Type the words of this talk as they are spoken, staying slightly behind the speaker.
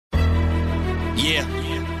Yeah,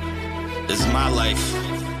 this is my life.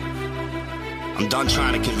 I'm done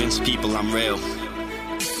trying to convince people I'm real.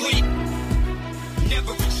 Sleep,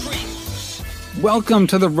 never retreat. Welcome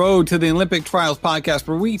to the Road to the Olympic Trials podcast,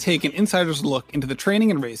 where we take an insider's look into the training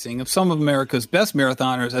and racing of some of America's best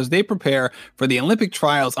marathoners as they prepare for the Olympic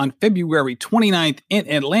Trials on February 29th in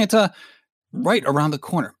Atlanta, right around the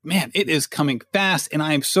corner. Man, it is coming fast, and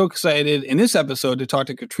I am so excited in this episode to talk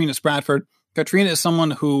to Katrina Spratford. Katrina is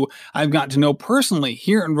someone who I've gotten to know personally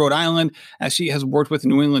here in Rhode Island, as she has worked with the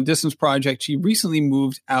New England Distance Project. She recently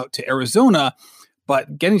moved out to Arizona,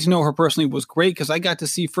 but getting to know her personally was great because I got to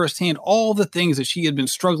see firsthand all the things that she had been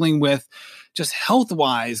struggling with, just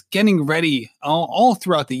health-wise, getting ready all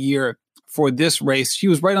throughout the year for this race. She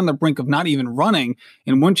was right on the brink of not even running,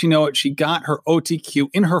 and once you know it, she got her OTQ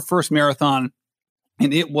in her first marathon.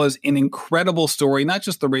 And it was an incredible story, not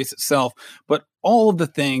just the race itself, but all of the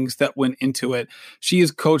things that went into it. She is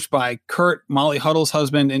coached by Kurt, Molly Huddle's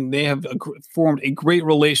husband, and they have formed a great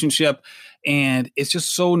relationship. And it's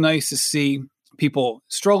just so nice to see people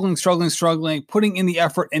struggling, putting in the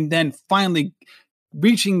effort, and then finally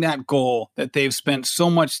reaching that goal that they've spent so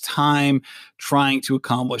much time trying to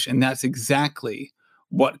accomplish. And that's exactly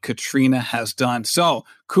what Katrina has done. So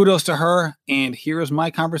kudos to her. And here is my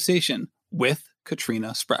conversation with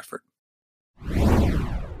Katrina Spratford.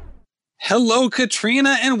 Hello,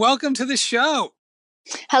 Katrina, and welcome to the show.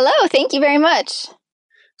 Hello, thank you very much.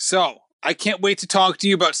 So, I can't wait to talk to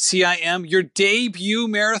you about CIM, your debut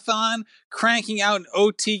marathon, cranking out an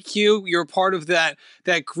OTQ. You're part of that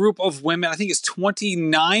group of women. I think it's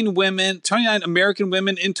 29 American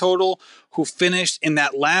women in total who finished in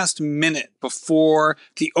that last minute before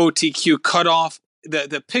the OTQ cutoff.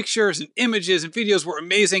 The pictures and images and videos were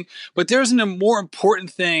amazing, but there's a more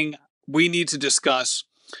important thing we need to discuss.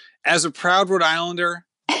 As a proud Rhode Islander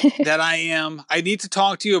that I am, I need to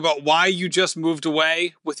talk to you about why you just moved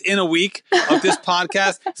away within a week of this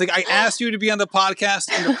podcast. It's like I asked you to be on the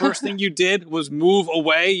podcast, and the first thing you did was move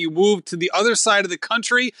away. You moved to the other side of the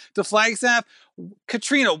country, to Flagstaff.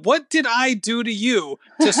 Katrina, what did I do to you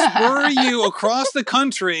to spur you across the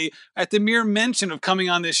country at the mere mention of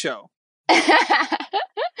coming on this show?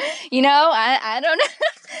 I don't know.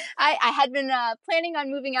 I had been planning on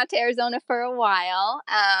moving out to Arizona for a while.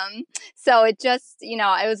 So it just,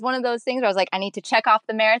 it was one of those things where I was like, I need to check off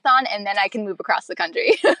the marathon and then I can move across the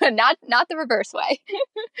country. Not the reverse way.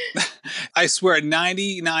 I swear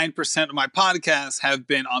 99% of my podcasts have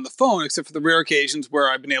been on the phone, except for the rare occasions where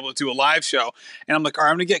I've been able to do a live show. And I'm like, all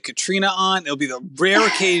right, I'm going to get Katrina on. It'll be the rare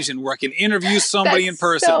occasion where I can interview somebody in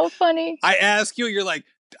person. So funny. I ask you, you're like,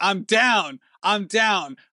 I'm down,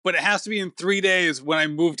 but it has to be in 3 days when I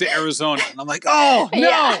move to Arizona. And I'm like, oh, no,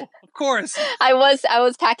 yeah. Of course. I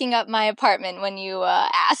was packing up my apartment when you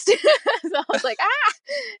asked. So I was like,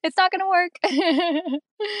 it's not going to work.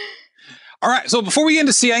 All right. So before we get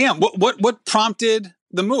into CIM, what prompted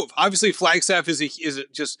the move? Obviously, Flagstaff is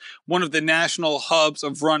just one of the national hubs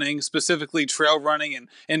of running, specifically trail running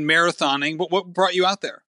and marathoning. But what brought you out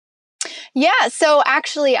there? Yeah, so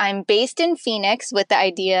actually I'm based in Phoenix with the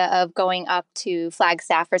idea of going up to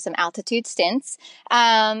Flagstaff for some altitude stints.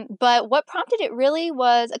 But what prompted it really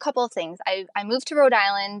was a couple of things. I moved to Rhode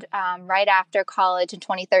Island right after college in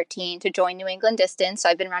 2013 to join New England Distance. So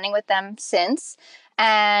I've been running with them since.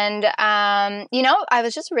 And, I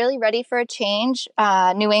was just really ready for a change.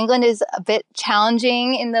 New England is a bit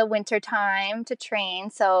challenging in the winter time to train.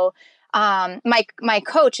 So my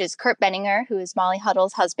coach is Kurt Benninger, who is Molly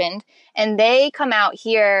Huddle's husband, and they come out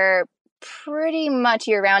here pretty much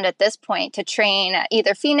year round at this point to train at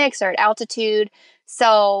either Phoenix or at altitude.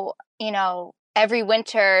 So, every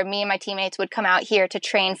winter, me and my teammates would come out here to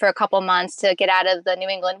train for a couple months to get out of the New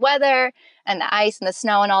England weather and the ice and the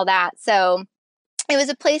snow and all that. So it was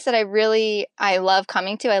a place that I love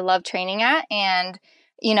coming to. I love training at, and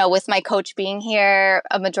with my coach being here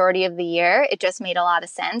a majority of the year, it just made a lot of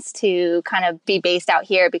sense to kind of be based out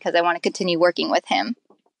here because I want to continue working with him.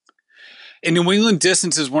 And New England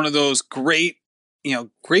Distance is one of those great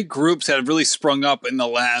groups that have really sprung up in the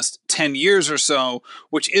last 10 years or so,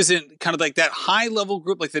 which isn't kind of like that high level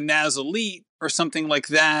group like the NAZ Elite or something like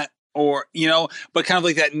that, or, but kind of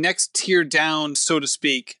like that next tier down, so to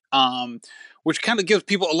speak, which kind of gives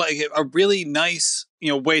people a really nice,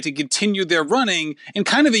 way to continue their running in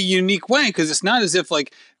kind of a unique way, because it's not as if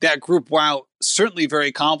like that group, while certainly very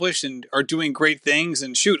accomplished and are doing great things.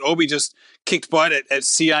 And shoot, Obi just kicked butt at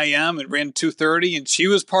CIM and ran 2:30, and she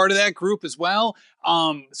was part of that group as well.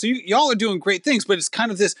 So y'all are doing great things, but it's kind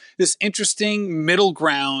of this interesting middle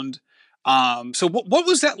ground. So what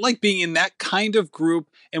was that like being in that kind of group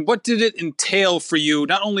And what did it entail for you,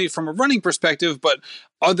 not only from a running perspective, but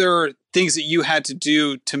other things that you had to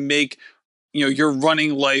do to make, your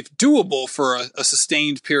running life doable for a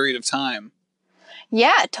sustained period of time?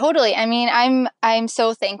 Yeah, totally. I mean, I'm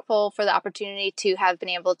so thankful for the opportunity to have been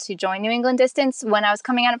able to join New England Distance when I was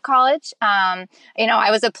coming out of college. I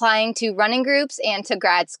was applying to running groups and to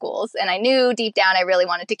grad schools, and I knew deep down I really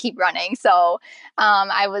wanted to keep running. So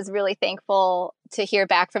I was really thankful to hear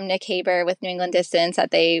back from Nick Haber with New England Distance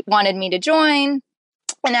that they wanted me to join.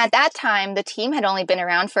 And at that time, the team had only been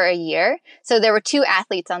around for a year. So there were two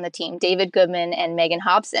athletes on the team, David Goodman and Megan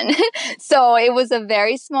Hobson. So it was a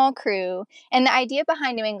very small crew. And the idea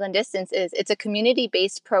behind New England Distance is it's a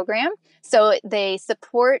community-based program. So they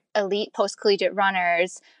support elite post-collegiate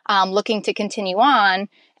runners looking to continue on.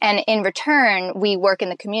 And in return, we work in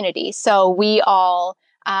the community. So we all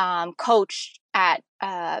coach at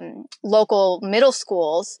local middle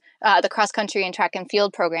schools, the cross country and track and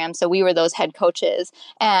field program. So we were those head coaches.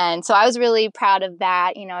 And so I was really proud of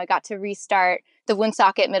that. I got to restart the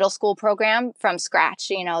Woonsocket Middle School program from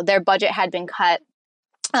scratch. Their budget had been cut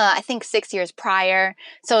I think 6 years prior.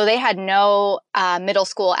 So they had no middle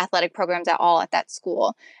school athletic programs at all at that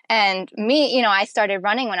school. And me, I started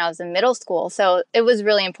running when I was in middle school. So it was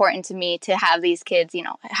really important to me to have these kids,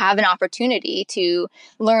 have an opportunity to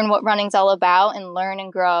learn what running's all about and learn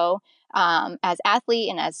and grow as athlete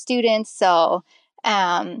and as students. So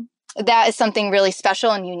that is something really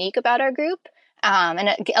special and unique about our group. And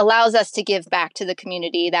it allows us to give back to the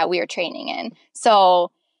community that we are training in.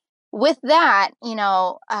 So with that,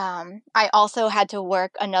 I also had to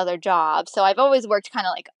work another job. So I've always worked kind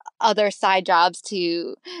of like other side jobs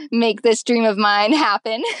to make this dream of mine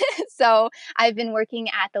happen. So I've been working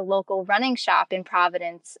at the local running shop in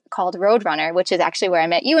Providence called Roadrunner, which is actually where I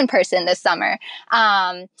met you in person this summer.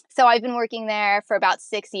 So I've been working there for about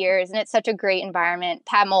 6 years, and it's such a great environment.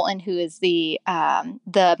 Pat Moulton, who is the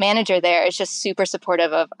manager there, is just super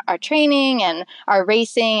supportive of our training and our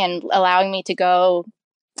racing and allowing me to go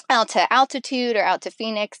out to altitude or out to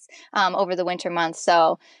Phoenix over the winter months.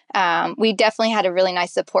 So we definitely had a really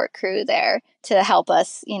nice support crew there to help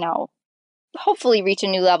us, hopefully reach a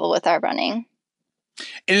new level with our running.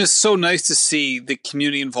 And it's so nice to see the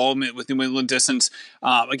community involvement with New England Distance.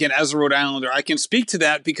 Again, as a Rhode Islander, I can speak to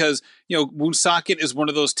that because, Woonsocket is one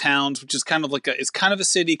of those towns, which is kind of like it's kind of a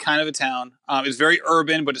city, kind of a town. It's very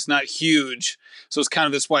urban, but it's not huge. So it's kind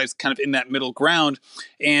of, that's why it's kind of in that middle ground.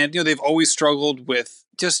 And, they've always struggled with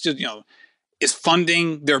just is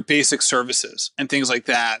funding their basic services and things like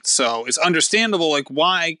that. So it's understandable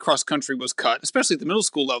why cross country was cut, especially at the middle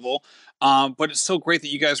school level. But it's so great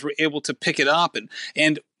that you guys were able to pick it up.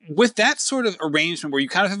 And with that sort of arrangement where you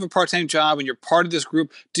kind of have a part-time job and you're part of this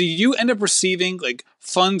group, do you end up receiving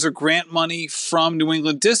funds or grant money from New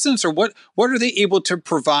England Distance, or what are they able to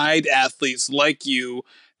provide athletes like you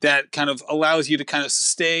that kind of allows you to kind of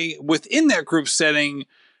stay within that group setting,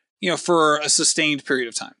 for a sustained period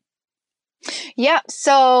of time? Yeah,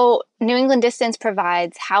 so New England Distance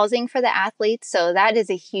provides housing for the athletes. So that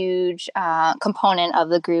is a huge component of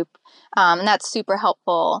the group. And that's super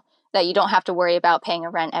helpful that you don't have to worry about paying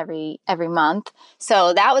a rent every month.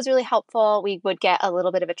 So that was really helpful. We would get a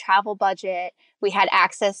little bit of a travel budget. We had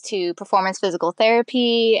access to performance physical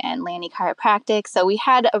therapy and Lanny chiropractic. So we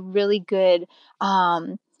had a really good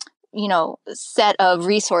set of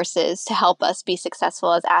resources to help us be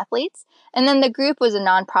successful as athletes. And then the group was a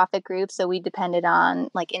nonprofit group, so we depended on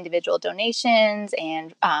individual donations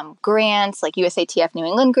and grants, like USATF New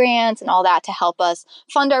England grants and all that to help us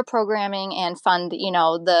fund our programming and fund,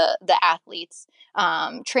 the athletes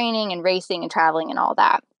training and racing and traveling and all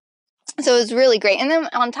that. So it was really great. And then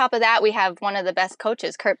on top of that, we have one of the best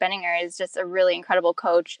coaches. Kurt Benninger is just a really incredible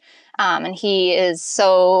coach. And he is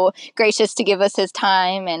so gracious to give us his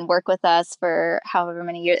time and work with us for however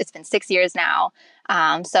many years. It's been 6 years now.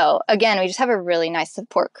 So again, we just have a really nice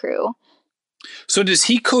support crew. So does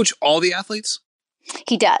he coach all the athletes?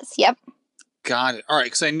 He does. Yep. Got it. All right.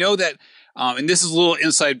 Because I know that, and this is a little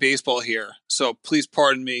inside baseball here, so please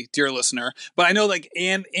pardon me, dear listener. But I know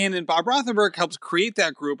Ann and Bob Rothenberg helped create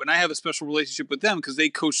that group, and I have a special relationship with them because they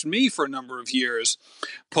coached me for a number of years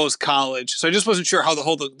post-college. So I just wasn't sure how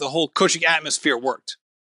the whole coaching atmosphere worked.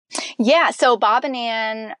 Yeah, so Bob and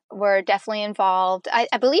Ann were definitely involved. I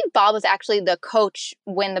believe Bob was actually the coach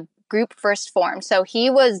when the group first formed. So he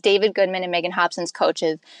was David Goodman and Megan Hobson's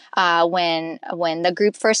coaches when the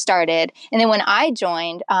group first started. And then when I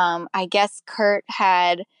joined, I guess Kurt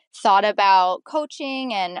had thought about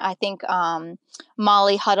coaching, and I think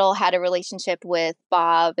Molly Huddle had a relationship with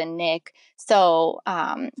Bob and Nick. So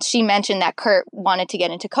she mentioned that Kurt wanted to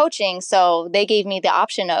get into coaching. So they gave me the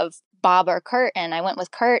option of Bob or Kurt, and I went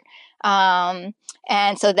with Kurt.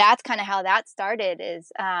 And so that's kind of how that started.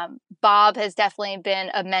 Is Bob has definitely been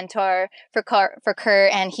a mentor for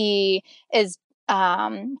Kurt, and he is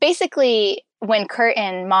basically, when Kurt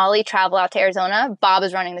and Molly travel out to Arizona, Bob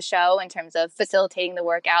is running the show in terms of facilitating the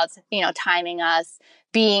workouts, timing us,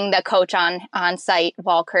 being the coach on site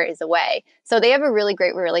while Kurt is away. So they have a really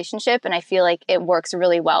great relationship, and I feel like it works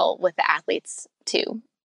really well with the athletes too.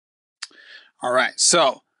 All right.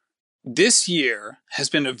 So this year has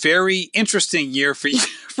been a very interesting year for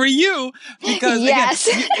you because yes.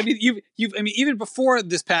 again, even before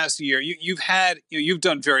this past year, you've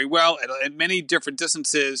done very well at many different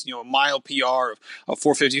distances. A mile PR of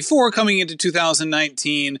 4:54 coming into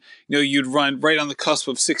 2019. You'd run right on the cusp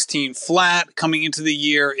of 16 flat coming into the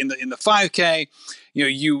year in the 5K.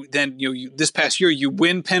 This past year you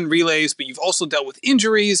win Penn Relays, but you've also dealt with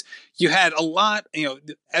injuries. You had a lot,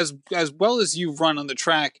 as well as you've run on the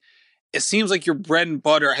track. It seems like your bread and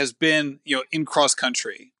butter has been, in cross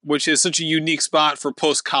country, which is such a unique spot for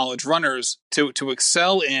post-college runners to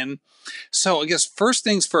excel in. So I guess first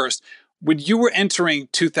things first, when you were entering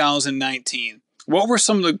 2019, what were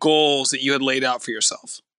some of the goals that you had laid out for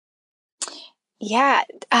yourself? Yeah.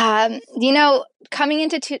 Coming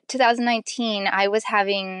into 2019, I was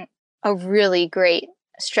having a really great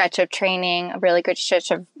stretch of training, a really good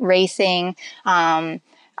stretch of racing.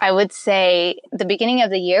 I would say the beginning of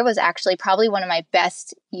the year was actually probably one of my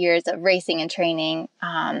best years of racing and training.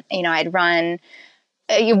 I'd run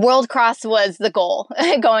World Cross was the goal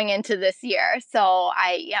going into this year. So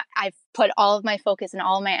I put all of my focus and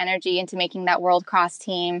all of my energy into making that World Cross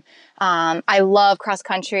team. I love cross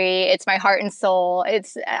country. It's my heart and soul.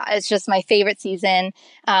 It's just my favorite season.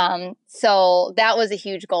 So that was a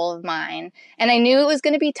huge goal of mine. And I knew it was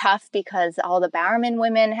going to be tough because all the Bowerman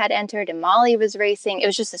women had entered and Molly was racing. It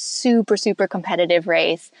was just a super, super competitive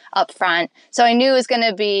race up front. So I knew it was going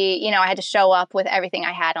to be, I had to show up with everything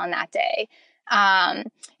I had on that day.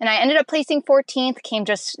 And I ended up placing 14th, came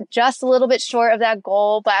just a little bit short of that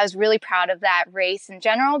goal, but I was really proud of that race in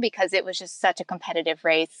general because it was just such a competitive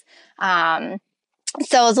race. So I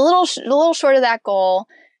was a little short of that goal.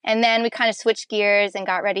 And then we kind of switched gears and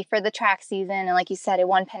got ready for the track season. And like you said, I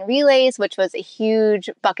won Penn Relays, which was a huge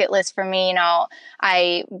bucket list for me.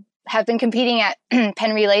 I have been competing at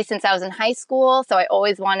Penn Relays since I was in high school. So I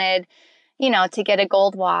always wanted, to get a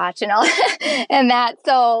gold watch and all and that.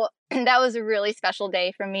 So that was a really special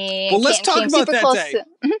day for me. Well, let's talk about that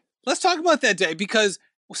day. Let's talk about that day because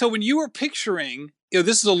when you were picturing,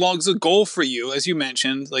 this is a goal for you, as you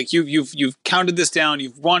mentioned, like you've counted this down,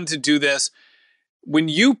 you've wanted to do this. When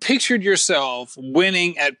you pictured yourself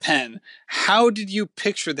winning at Penn, how did you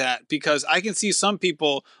picture that? Because I can see some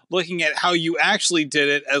people looking at how you actually did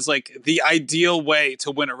it as like the ideal way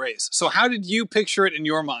to win a race. So how did you picture it in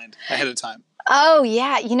your mind ahead of time? Oh,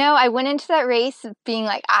 yeah. I went into that race being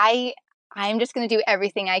like, I'm just going to do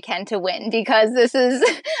everything I can to win because this is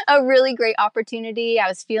a really great opportunity. I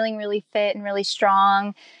was feeling really fit and really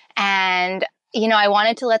strong. And I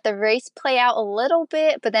wanted to let the race play out a little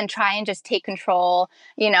bit, but then try and just take control,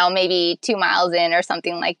 maybe 2 miles in or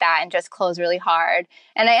something like that and just close really hard.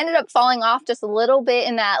 And I ended up falling off just a little bit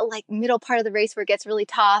in that like middle part of the race where it gets really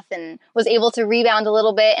tough and was able to rebound a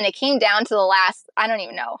little bit. And it came down to the last,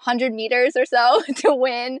 100 meters or so to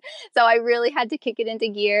win. So I really had to kick it into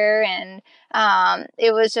gear. And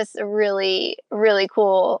it was just a really, really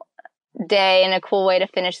cool day and a cool way to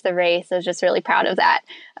finish the race. I was just really proud of that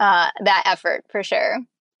effort for sure.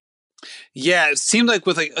 Yeah, it seemed like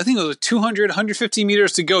with I think it was 200, 150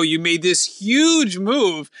 meters to go, you made this huge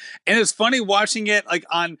move. And it's funny watching it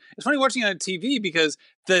on TV because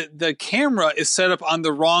the camera is set up on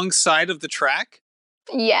the wrong side of the track.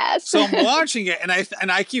 Yes. So I'm watching it and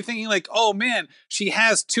I keep thinking like, oh man, she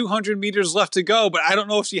has 200 meters left to go, but I don't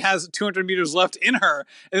know if she has 200 meters left in her.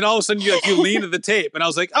 And then all of a sudden you lean to the tape and I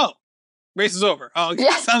was like, oh, race is over. Oh, okay.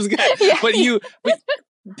 Yeah. Sounds good. Yeah.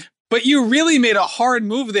 But you really made a hard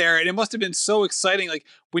move there, and it must have been so exciting. Like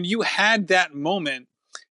when you had that moment,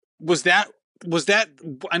 was that?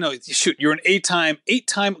 I know. Shoot, you're an eight-time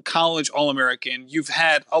college All-American. You've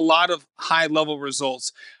had a lot of high-level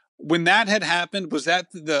results. When that had happened, was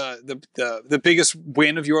that the biggest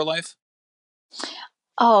win of your life?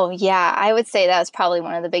 Oh yeah, I would say that was probably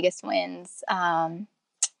one of the biggest wins.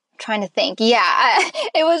 Trying to think. Yeah,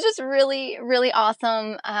 it was just really, really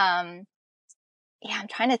awesome. I'm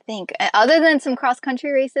trying to think. Other than some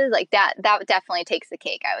cross-country races, like that definitely takes the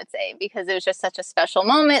cake, I would say, because it was just such a special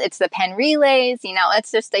moment. It's the Penn Relays,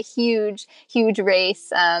 it's just a huge, huge race.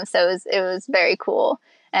 So it was very cool.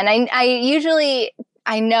 And I usually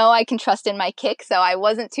I know I can trust in my kick, so I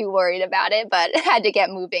wasn't too worried about it, but had to get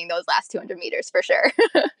moving those last 200 meters for sure.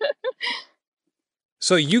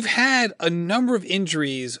 So you've had a number of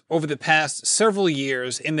injuries over the past several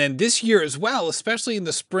years, and then this year as well, especially in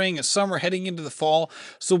the spring and summer heading into the fall.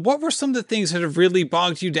 So what were some of the things that have really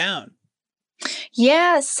bogged you down?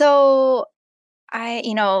 Yeah, so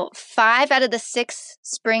 5 out of the 6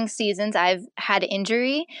 spring seasons I've had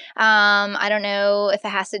injury. I don't know if it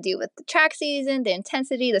has to do with the track season, the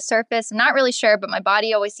intensity, the surface. I'm not really sure, but my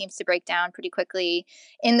body always seems to break down pretty quickly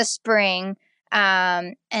in the spring.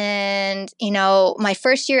 My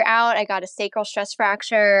first year out, I got a sacral stress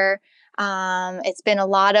fracture. It's been a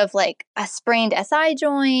lot of like a sprained SI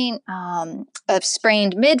joint, a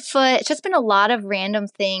sprained midfoot. It's just been a lot of random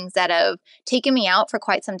things that have taken me out for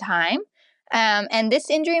quite some time. And this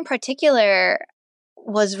injury in particular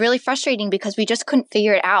was really frustrating because we just couldn't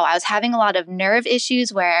figure it out. I was having a lot of nerve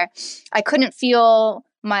issues where I couldn't feel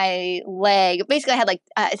my leg. Basically, I had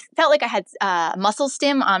it felt like I had muscle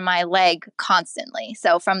stim on my leg constantly.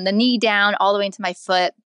 So from the knee down all the way into my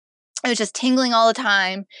foot, it was just tingling all the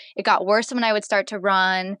time. It got worse when I would start to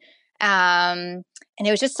run. And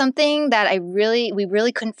it was just something that we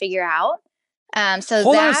really couldn't figure out.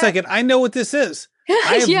 Hold on a second. I know what this is.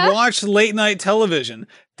 I have watched late night television.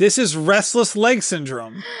 This is restless leg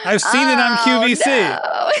syndrome. I've seen it on QVC.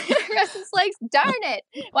 No. Restless legs. Darn it.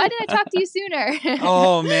 Why didn't I talk to you sooner?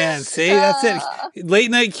 Oh man. See, that's it. Late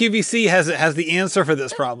night QVC has the answer for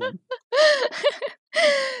this problem.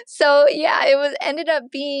 So yeah, it ended up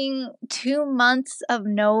being 2 months of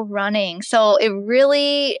no running. So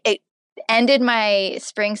it ended my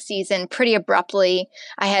spring season pretty abruptly.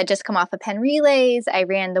 I had just come off of Penn Relays. I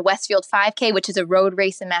ran the Westfield 5K, which is a road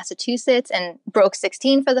race in Massachusetts, and broke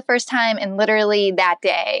 16 for the first time. And literally that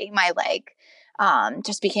day, my leg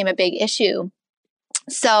just became a big issue.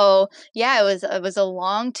 So yeah, it was a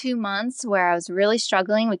long 2 months where I was really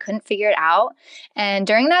struggling. We couldn't figure it out. And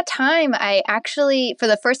during that time, I actually, for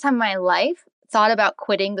the first time in my life, thought about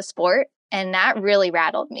quitting the sport. And that really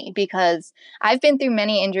rattled me because I've been through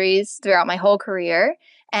many injuries throughout my whole career.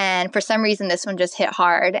 And for some reason, this one just hit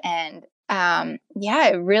hard. And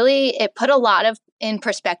it put a lot in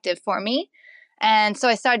perspective for me. And so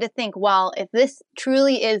I started to think, well, if this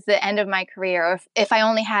truly is the end of my career, or if I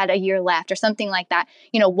only had a year left or something like that,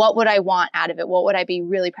 what would I want out of it? What would I be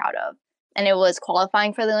really proud of? And it was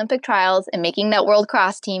qualifying for the Olympic trials and making that world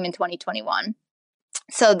cross team in 2021.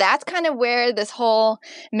 So that's kind of where this whole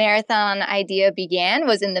marathon idea began,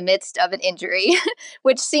 was in the midst of an injury,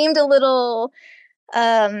 which seemed a little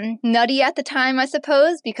nutty at the time, I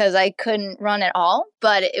suppose, because I couldn't run at all.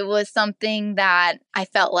 But it was something that I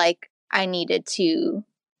felt like I needed to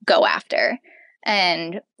go after.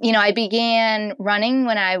 And, I began running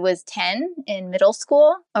when I was 10 in middle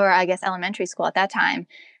school, or I guess elementary school at that time.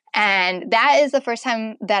 And that is the first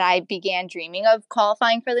time that I began dreaming of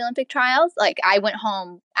qualifying for the Olympic trials. Like, I went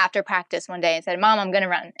home after practice one day and said, Mom, I'm going to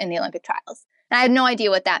run in the Olympic trials. And I had no idea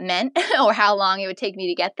what that meant or how long it would take me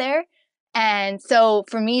to get there. And so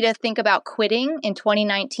for me to think about quitting in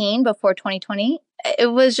 2019 before 2020,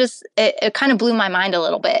 it was just, it kind of blew my mind a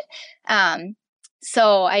little bit.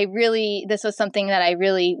 So this was something that I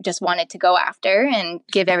really just wanted to go after and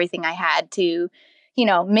give everything I had to,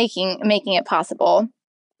 making it possible.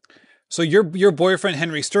 So your boyfriend,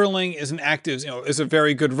 Henry Sterling, is is a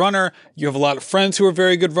very good runner. You have a lot of friends who are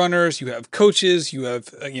very good runners. You have coaches, you have,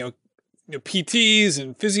 PTs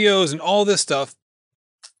and physios and all this stuff.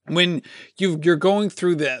 When you're going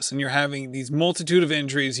through this and you're having these multitude of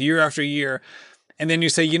injuries year after year, and then you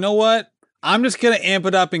say, you know what? I'm just going to amp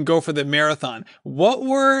it up and go for the marathon. What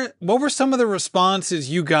were some of the responses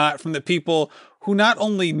you got from the people who not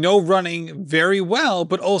only know running very well,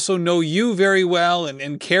 but also know you very well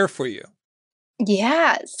and care for you?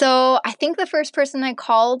 Yeah. So I think the first person I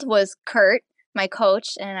called was Kurt, my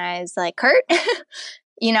coach. And I was like, Kurt,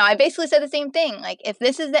 I basically said the same thing. Like, if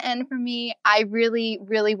this is the end for me, I really,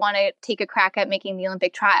 really want to take a crack at making the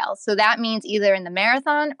Olympic trials. So that means either in the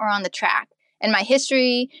marathon or on the track. And my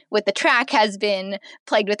history with the track has been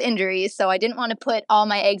plagued with injuries. So I didn't want to put all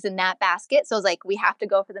my eggs in that basket. So I was like, we have to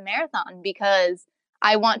go for the marathon, because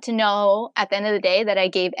I want to know at the end of the day that I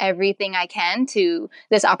gave everything I can to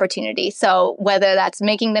this opportunity. So whether that's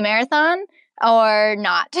making the marathon or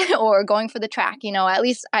not, or going for the track, at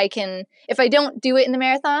least I can, if I don't do it in the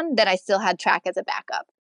marathon, then I still had track as a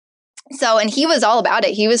backup. So, and he was all about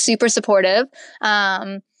it. He was super supportive.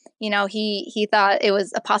 He thought it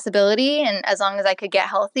was a possibility, and as long as I could get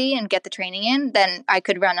healthy and get the training in, then I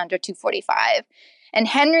could run under 2:45. And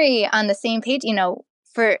Henry, on the same page,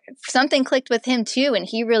 for something clicked with him too, and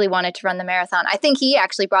he really wanted to run the marathon. I think he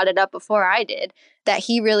actually brought it up before I did, that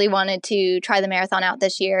he really wanted to try the marathon out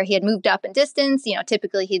this year. He had moved up in distance.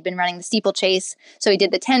 Typically he'd been running the steeplechase. So he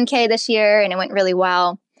did the 10K this year and it went really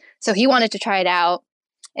well. So he wanted to try it out.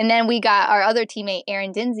 And then we got our other teammate,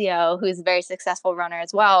 Aaron Dinzio, who's a very successful runner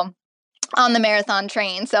as well, on the marathon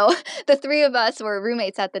train. So the three of us were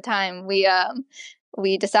roommates at the time.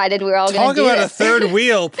 We decided we were all going to do this. Talk about a third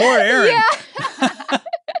wheel. Poor Aaron. Yeah.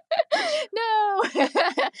 No.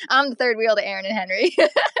 I'm the third wheel to Aaron and Henry.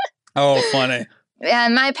 Oh, funny.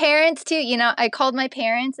 And my parents too, I called my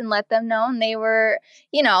parents and let them know, and they were,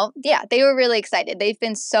 they were really excited. They've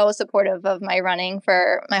been so supportive of my running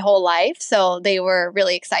for my whole life. So they were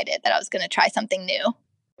really excited that I was going to try something new.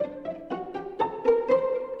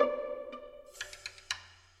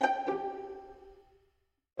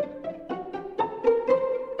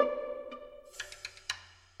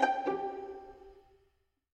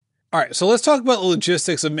 All right, so let's talk about the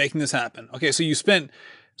logistics of making this happen. Okay, so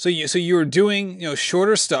you were doing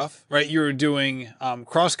shorter stuff, right? You were doing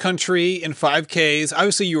cross country and 5Ks.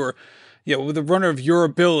 Obviously, you were with a runner of your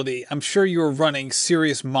ability. I'm sure you were running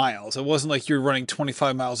serious miles. It wasn't like you were running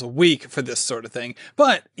 25 miles a week for this sort of thing.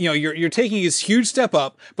 But you're taking this huge step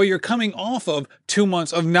up, but you're coming off of 2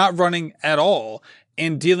 months of not running at all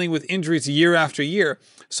and dealing with injuries year after year.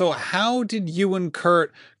 So how did you and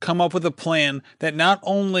Kurt come up with a plan that not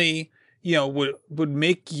only, would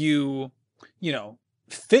make you,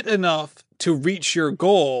 fit enough to reach your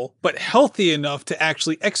goal, but healthy enough to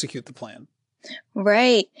actually execute the plan?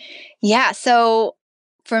 Right. Yeah. So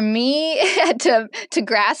for me to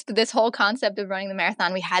grasp this whole concept of running the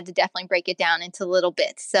marathon, we had to definitely break it down into little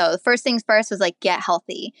bits. So the first things first was get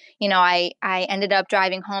healthy. I ended up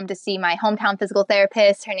driving home to see my hometown physical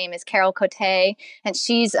therapist. Her name is Carol Cote, and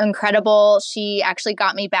she's incredible. She actually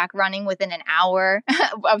got me back running within an hour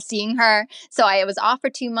of seeing her. So I was off for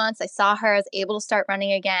 2 months. I saw her. I was able to start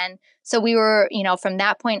running again. So we were, from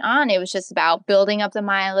that point on, it was just about building up the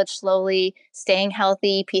mileage slowly, staying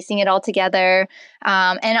healthy, piecing it all together.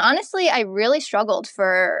 And honestly, I really struggled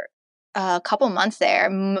for a couple months there.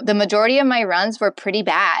 The majority of my runs were pretty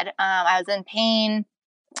bad. I was in pain,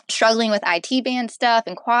 struggling with IT band stuff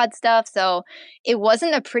and quad stuff. So it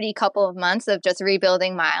wasn't a pretty couple of months of just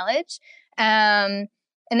rebuilding mileage. And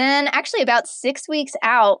then actually about 6 weeks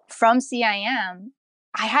out from CIM,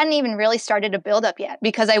 I hadn't even really started a build up yet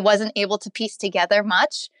because I wasn't able to piece together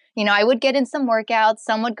much. I would get in some workouts,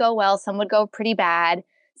 some would go well, some would go pretty bad.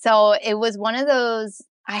 So it was one of those,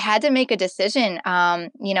 I had to make a decision.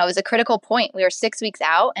 It was a critical point. We were 6 weeks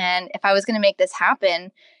out, and if I was going to make this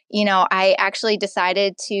happen, I actually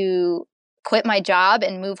decided to quit my job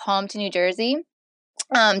and move home to New Jersey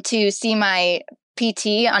to see my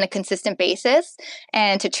PT on a consistent basis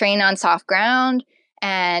and to train on soft ground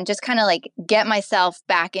and just kind of get myself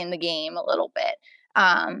back in the game a little bit.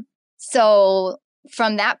 So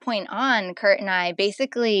from that point on, Kurt and I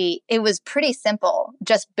basically, it was pretty simple.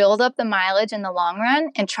 Just build up the mileage in the long run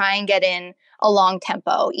and try and get in a long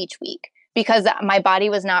tempo each week because my body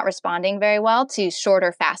was not responding very well to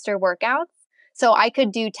shorter, faster workouts. So I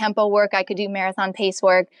could do tempo work, I could do marathon pace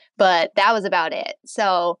work, but that was about it.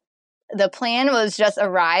 So the plan was just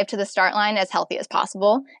arrive to the start line as healthy as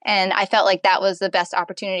possible. And I felt like that was the best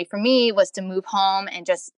opportunity for me, was to move home and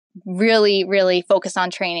just really, really focus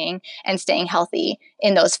on training and staying healthy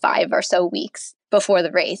in those 5 or so weeks before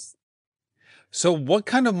the race. So what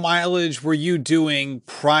kind of mileage were you doing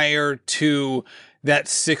prior to that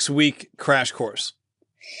 6-week crash course?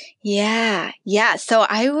 Yeah. So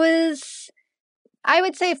I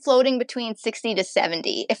would say floating between 60 to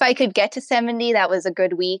 70. If I could get to 70, that was a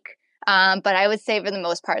good week. But I would say for the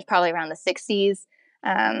most part, it's probably around the 60s.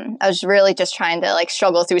 I was really just trying to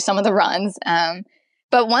struggle through some of the runs.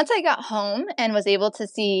 But once I got home and was able to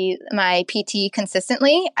see my PT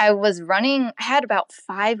consistently, I had about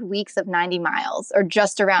 5 weeks of 90 miles or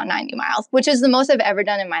just around 90 miles, which is the most I've ever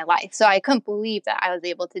done in my life. So I couldn't believe that I was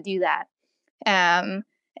able to do that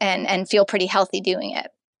and feel pretty healthy doing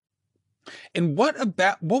it. And what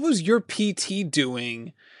was your PT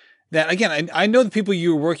doing? That, again, I know the people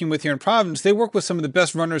you were working with here in Providence, they work with some of the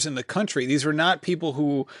best runners in the country. These are not people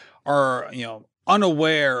who are,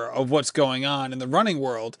 unaware of what's going on in the running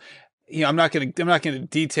world. I'm not going to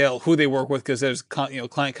detail who they work with because there's, client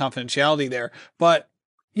confidentiality there. But,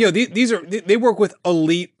 they work with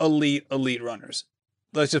elite runners.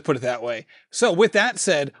 Let's just put it that way. So with that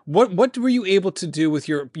said, what were you able to do with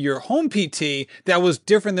your home PT that was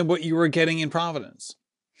different than what you were getting in Providence?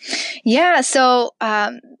 Yeah, so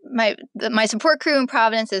my support crew in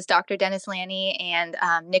Providence is Dr. Dennis Lanny and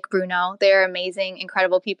Nick Bruno. They're amazing,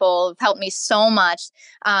 incredible people. Have helped me so much.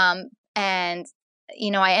 And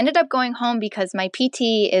I ended up going home because my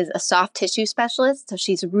PT is a soft tissue specialist. So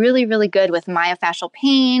she's really, really good with myofascial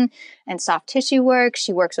pain and soft tissue work.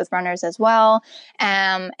 She works with runners as well.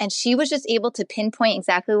 And she was just able to pinpoint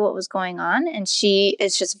exactly what was going on. And she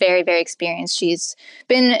is just very, very experienced. She's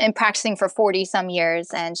been practicing for 40 some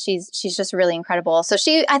years, and she's just really incredible. So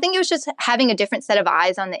I think it was just having a different set of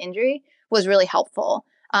eyes on the injury was really helpful.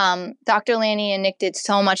 Dr. Lanny and Nick did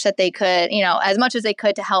so much that they could, as much as they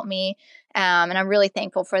could to help me. And I'm really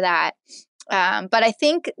thankful for that. But I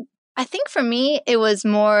think for me, it was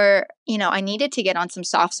more, I needed to get on some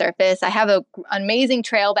soft surface. I have an amazing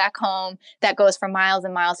trail back home that goes for miles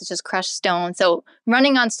and miles. It's just crushed stone. So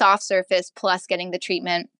running on soft surface plus getting the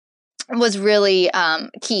treatment was really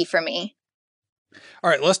key for me. All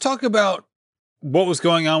right, let's talk about what was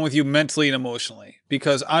going on with you mentally and emotionally,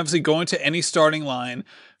 because obviously going to any starting line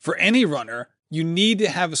for any runner, you need to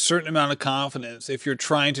have a certain amount of confidence if you're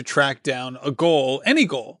trying to track down a goal, any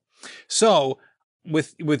goal. So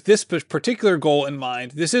with this particular goal in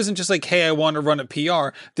mind, this isn't just like, hey, I want to run a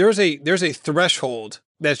PR. There's a threshold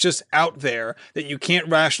that's just out there that you can't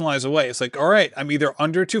rationalize away. It's like, all right, I'm either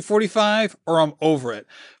under 245 or I'm over it.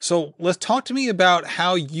 So let's talk to me about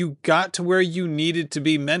how you got to where you needed to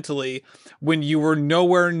be mentally when you were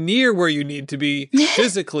nowhere near where you need to be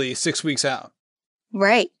physically 6 weeks out.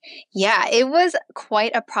 Right. Yeah, it was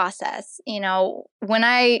quite a process. When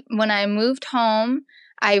I moved home,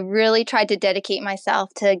 I really tried to dedicate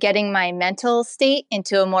myself to getting my mental state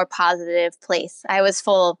into a more positive place. I was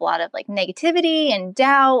full of a lot of negativity and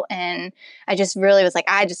doubt, and I just really was like,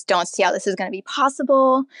 I just don't see how this is going to be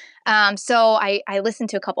possible. So I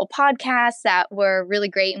listened to a couple podcasts that were really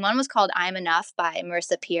great. And one was called I'm Enough by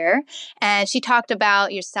Marissa Peer. And she talked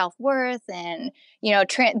about your self-worth and,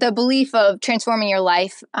 the belief of transforming your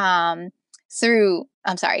life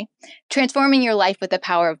transforming your life with the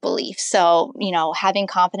power of belief. So, having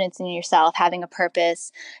confidence in yourself, having a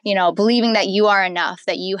purpose, believing that you are enough,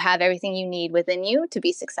 that you have everything you need within you to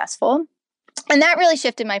be successful. And that really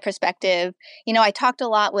shifted my perspective. I talked a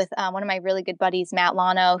lot with one of my really good buddies, Matt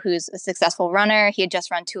Lano, who's a successful runner. He had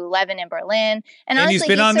just run 2:11 in Berlin. And honestly, he's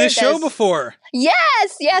been on this show before.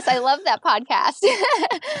 Yes. I love that podcast.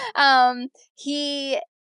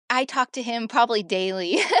 I talked to him probably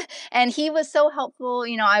daily, and he was so helpful.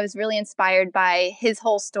 I was really inspired by his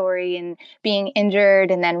whole story and being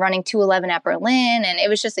injured and then running 2:11 at Berlin. And it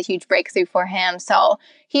was just a huge breakthrough for him. So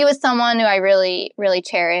he was someone who I really, really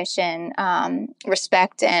cherish and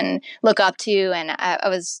respect and look up to. And I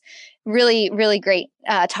was really, really great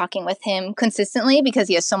talking with him consistently because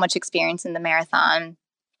he has so much experience in the marathon.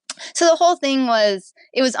 So the whole thing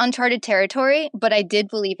it was uncharted territory, but I did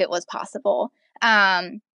believe it was possible.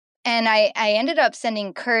 And I ended up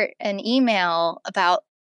sending Kurt an email about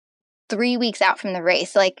 3 weeks out from the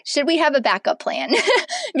race, like, should we have a backup plan?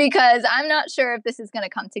 Because I'm not sure if this is going to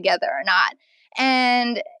come together or not.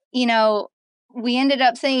 And, we ended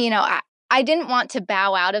up saying, I didn't want to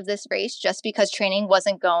bow out of this race just because training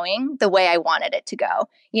wasn't going the way I wanted it to go.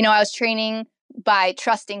 I was training by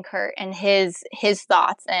trusting Kurt and his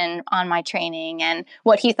thoughts and on my training and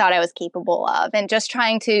what he thought I was capable of, and just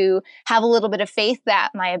trying to have a little bit of faith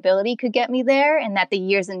that my ability could get me there and that the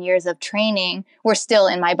years and years of training were still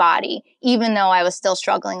in my body, even though I was still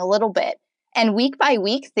struggling a little bit. And week by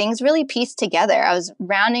week, things really pieced together. I was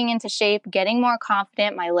rounding into shape, getting more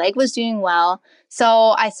confident. My leg was doing well.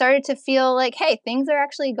 So I started to feel like, hey, things are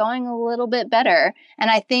actually going a little bit better. And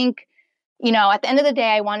I think at the end of the day,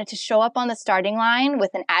 I wanted to show up on the starting line with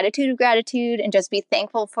an attitude of gratitude and just be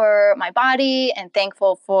thankful for my body and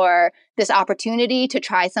thankful for this opportunity to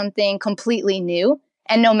try something completely new.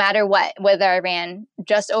 And no matter what, whether I ran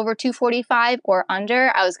just over 245 or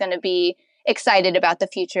under, I was going to be excited about the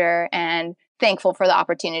future and thankful for the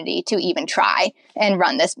opportunity to even try and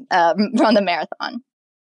run the marathon.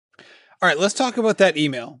 All right, let's talk about that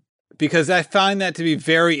email, because I find that to be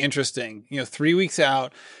very interesting. 3 weeks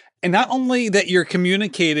out. And not only that you're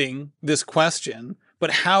communicating this question,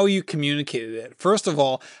 but how you communicated it. First of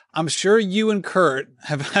all, I'm sure you and Kurt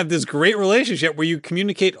have had this great relationship where you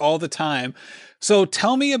communicate all the time. So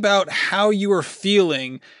tell me about how you are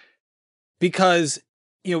feeling, because,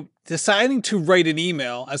 deciding to write an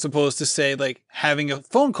email as opposed to, say, like having a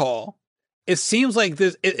phone call, it seems like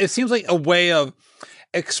it seems like a way of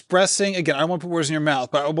expressing, again, I don't want to put words in your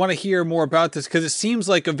mouth, but I want to hear more about this, because it seems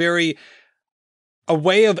like a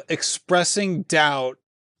way of expressing doubt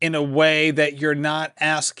in a way that you're not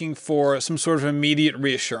asking for some sort of immediate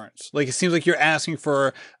reassurance. Like, it seems like you're asking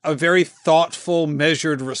for a very thoughtful,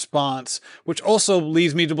 measured response, which also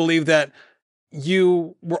leads me to believe that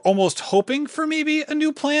you were almost hoping for maybe a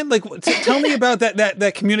new plan. Like, tell me about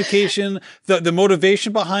that communication, the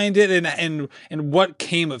motivation behind it, and what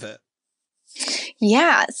came of it.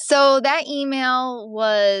 Yeah. So that email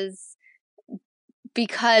was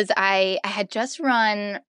because I had just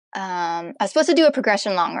run, I was supposed to do a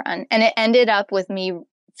progression long run, and it ended up with me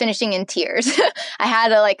finishing in tears. I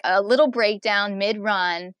had a little breakdown mid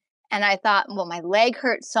run, and I thought, well, my leg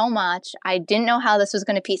hurt so much. I didn't know how this was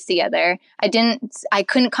going to piece together. I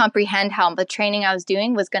couldn't comprehend how the training I was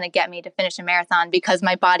doing was going to get me to finish a marathon because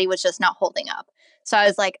my body was just not holding up. So I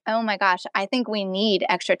was like, oh my gosh, I think we need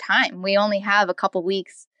extra time. We only have a couple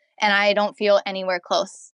weeks and I don't feel anywhere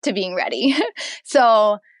close to being ready.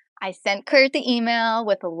 So I sent Kurt the email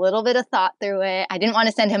with a little bit of thought through it. I didn't want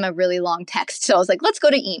to send him a really long text. So I was like, let's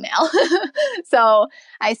go to email. So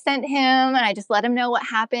I sent him and I just let him know what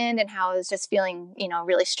happened and how I was just feeling,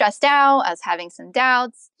 really stressed out. I was having some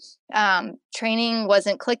doubts. Training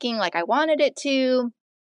wasn't clicking like I wanted it to.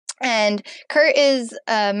 And Kurt is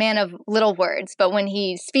a man of little words, but when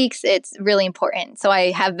he speaks, it's really important. So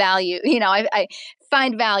I have value, I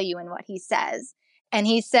find value in what he says. And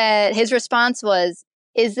he said, his response was,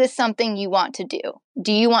 is this something you want to do?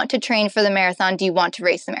 Do you want to train for the marathon? Do you want to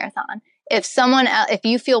race the marathon? If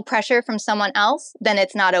you feel pressure from someone else, then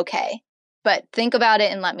it's not okay. But think about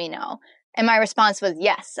it and let me know. And my response was,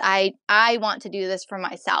 yes, I want to do this for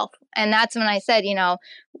myself. And that's when I said,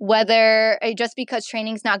 whether just because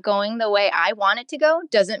training's not going the way I want it to go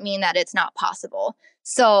doesn't mean that it's not possible.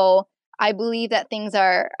 So I believe that things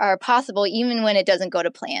are possible even when it doesn't go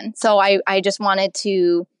to plan. So I just wanted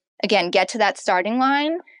to, again, get to that starting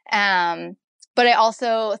line. But I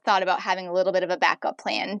also thought about having a little bit of a backup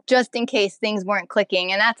plan just in case things weren't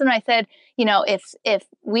clicking. And that's when I said, if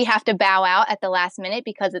we have to bow out at the last minute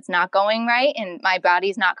because it's not going right and my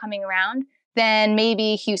body's not coming around, then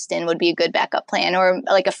maybe Houston would be a good backup plan, or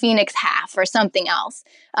like a Phoenix half or something else.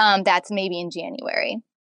 That's maybe in January.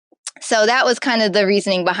 So that was kind of the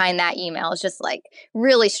reasoning behind that email. It's just like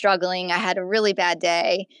really struggling. I had a really bad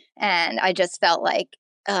day and I just felt like,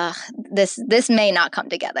 this may not come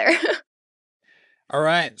together. All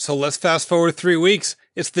right, so let's fast forward 3 weeks.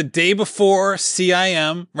 It's the day before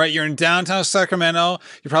CIM, right? You're in downtown Sacramento.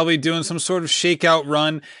 You're probably doing some sort of shakeout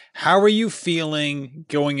run. How are you feeling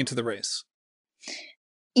going into the race?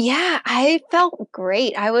 Yeah, I felt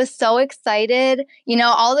great. I was so excited.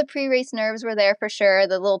 All the pre-race nerves were there for sure.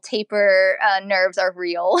 The little taper nerves are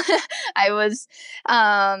real. I was,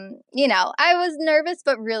 I was nervous,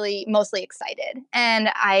 but really mostly excited. And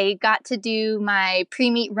I got to do my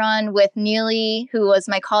pre-meet run with Neely, who was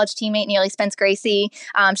my college teammate, Neely Spence Gracie.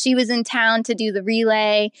 She was in town to do the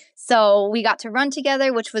relay. So we got to run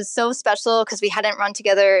together, which was so special because we hadn't run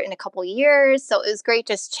together in a couple years. So it was great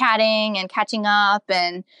just chatting and catching up.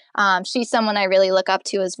 And she's someone I really look up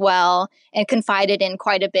to as well and confided in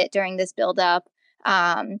quite a bit during this buildup.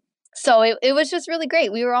 So it was just really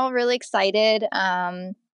great. We were all really excited.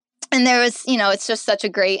 And there was, it's just such a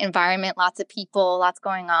great environment, lots of people, lots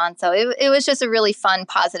going on. So it was just a really fun,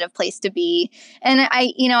 positive place to be. And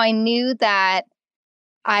I knew that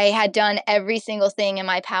I had done every single thing in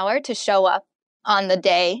my power to show up on the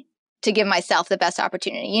day to give myself the best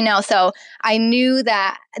opportunity, so I knew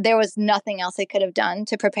that there was nothing else I could have done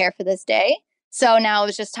to prepare for this day. So now it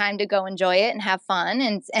was just time to go enjoy it and have fun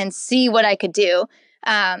and see what I could do.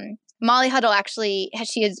 Molly Huddle actually,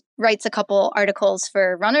 writes a couple articles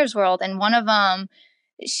for Runner's World, and one of them,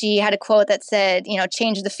 she had a quote that said,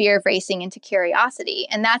 change the fear of racing into curiosity.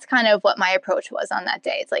 And that's kind of what my approach was on that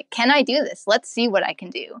day. It's like, can I do this? Let's see what I can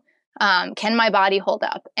do. Can my body hold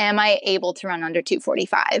up? Am I able to run under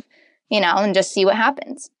 2:45? And just see what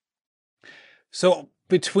happens. So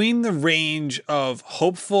between the range of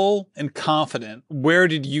hopeful and confident, where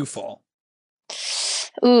did you fall?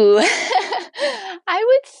 Ooh, I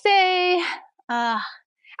would say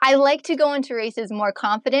I like to go into races more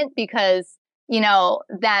confident because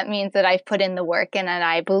that means that I've put in the work and that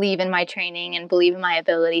I believe in my training and believe in my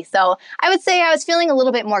ability. So I would say I was feeling a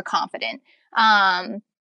little bit more confident.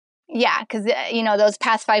 Yeah, because, those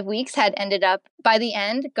past 5 weeks had ended up by the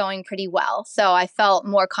end going pretty well. So I felt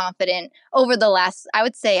more confident over the last, I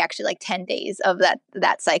would say actually like 10 days of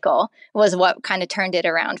that cycle was what kind of turned it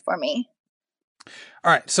around for me.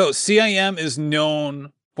 All right. So CIM is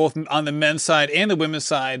known both on the men's side and the women's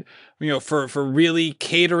side, for really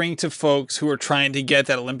catering to folks who are trying to get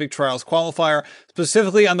that Olympic trials qualifier.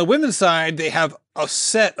 Specifically on the women's side, they have a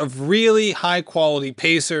set of really high quality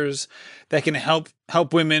pacers that can help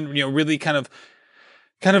women, really kind of,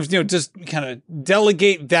 just kind of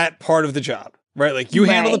delegate that part of the job, right? Like you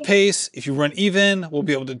handle the pace. If you run even, we'll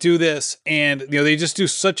be able to do this. And, they just do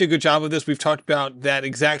such a good job of this. We've talked about that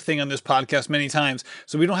exact thing on this podcast many times,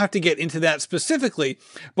 so we don't have to get into that specifically,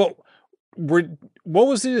 but what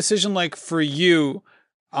was the decision like for you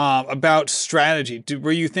about strategy?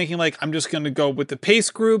 Were you thinking like, I'm just going to go with the pace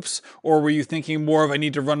groups, or were you thinking more of I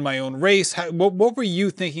need to run my own race? What were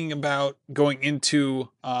you thinking about going into,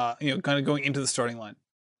 kind of going into the starting line?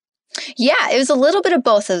 Yeah, it was a little bit of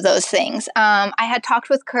both of those things. I had talked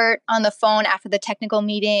with Kurt on the phone after the technical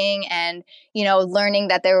meeting and, learning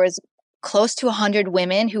that there was close to 100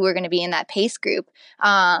 women who were going to be in that pace group,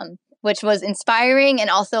 which was inspiring and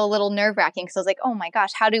also a little nerve-wracking because I was like, oh my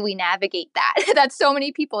gosh, how do we navigate that? That's so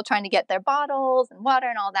many people trying to get their bottles and water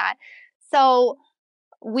and all that. So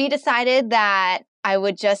we decided that I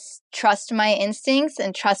would just trust my instincts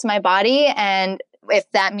and trust my body, and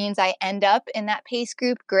if that means I end up in that pace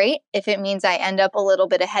group, great. If it means I end up a little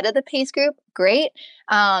bit ahead of the pace group, great.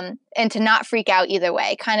 And to not freak out either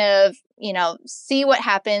way, kind of, see what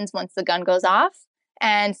happens once the gun goes off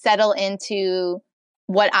and settle into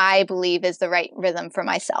what I believe is the right rhythm for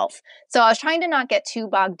myself. So I was trying to not get too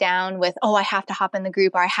bogged down with, oh, I have to hop in the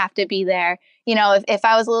group or I have to be there. If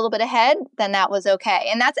I was a little bit ahead, then that was okay.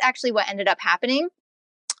 And that's actually what ended up happening.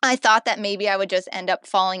 I thought that maybe I would just end up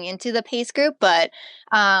falling into the pace group, but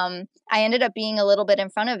I ended up being a little bit in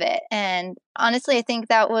front of it. And honestly, I think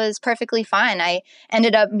that was perfectly fine. I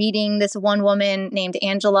ended up meeting this one woman named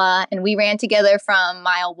Angela, and we ran together from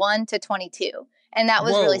mile 1 to 22. And that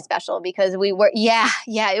was really special because we were,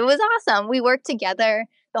 it was awesome. We worked together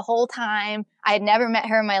the whole time. I had never met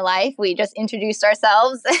her in my life. We just introduced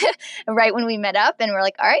ourselves right when we met up, and we're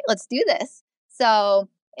like, all right, let's do this. So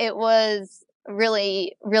it was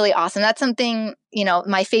really, really awesome. That's something,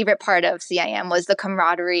 my favorite part of CIM was the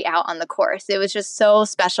camaraderie out on the course. It was just so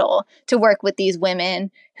special to work with these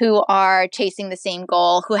women who are chasing the same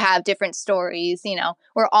goal, who have different stories.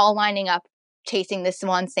 We're all lining up chasing this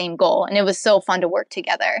one same goal. And it was so fun to work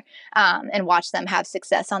together and watch them have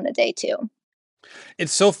success on the day too.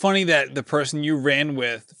 It's so funny that the person you ran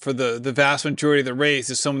with for the vast majority of the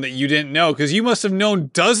race is someone that you didn't know, because you must have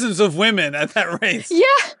known dozens of women at that race. Yeah.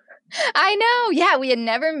 I know. Yeah, we had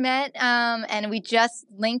never met, and we just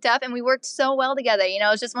linked up, and we worked so well together. It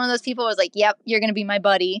was just one of those people who was like, yep, you're going to be my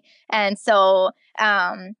buddy. And so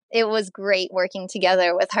it was great working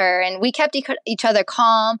together with her, and we kept each other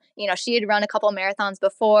calm. She had run a couple marathons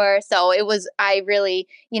before, so I really,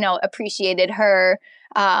 appreciated her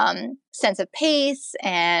sense of pace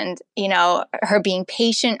and, her being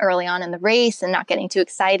patient early on in the race and not getting too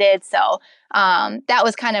excited. So that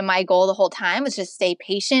was kind of my goal the whole time, was just stay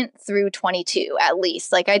patient through 22 at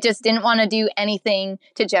least. Like I just didn't want to do anything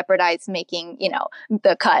to jeopardize making,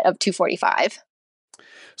 the cut of 2:45.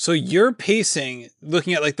 So your pacing,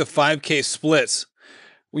 looking at like the 5K splits,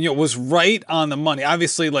 was right on the money.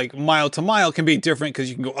 Obviously, like mile to mile can be different because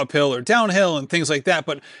you can go uphill or downhill and things like that.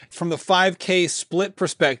 But from the 5K split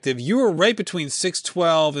perspective, you were right between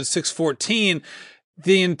 6:12 and 6:14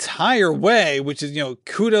 the entire way, which is,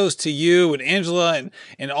 kudos to you and Angela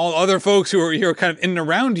and all other folks who are here kind of in and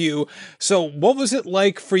around you. So what was it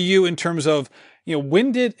like for you in terms of,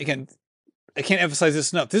 again, I can't emphasize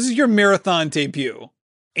this enough. This is your marathon debut,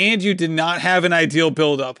 and you did not have an ideal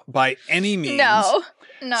buildup by any means. No.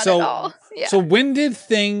 Not at all. Yeah. So when did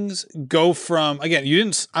things go from, again, you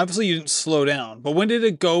didn't slow down, but when did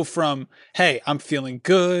it go from, hey, I'm feeling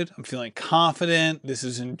good, I'm feeling confident, this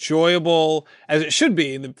is enjoyable, as it should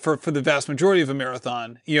be for the vast majority of a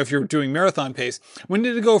marathon, if you're doing marathon pace, when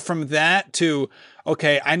did it go from that to,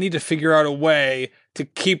 okay, I need to figure out a way to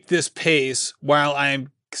keep this pace while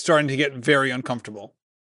I'm starting to get very uncomfortable?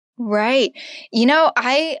 Right.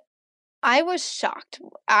 I was shocked.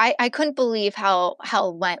 I couldn't believe how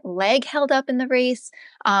my leg held up in the race,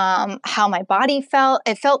 how my body felt.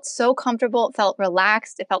 It felt so comfortable. It felt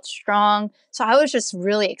relaxed. It felt strong. So I was just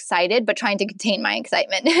really excited, but trying to contain my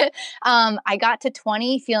excitement. I got to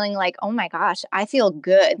 20 feeling like, oh my gosh, I feel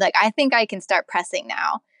good. Like, I think I can start pressing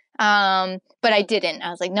now. But I didn't.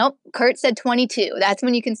 I was like, nope, Kurt said 22. That's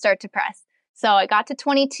when you can start to press. So I got to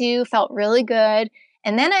 22, felt really good.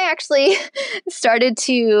 And then I actually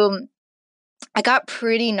I got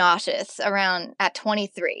pretty nauseous at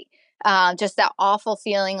 23. Just that awful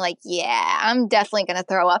feeling like, yeah, I'm definitely going to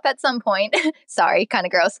throw up at some point. Sorry, kind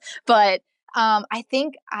of gross. But I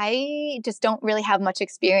think I just don't really have much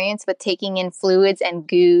experience with taking in fluids and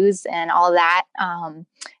goos and all that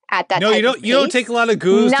at that No, you don't take a lot of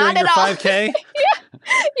goos during your 5K? Yeah.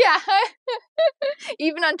 Yeah.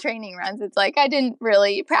 Even on training runs, it's like I didn't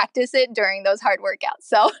really practice it during those hard workouts.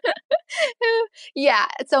 So, yeah.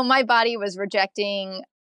 So my body was rejecting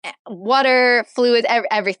water, fluids,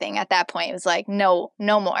 everything at that point. It was like, no,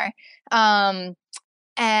 no more. Um,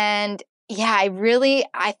 and yeah,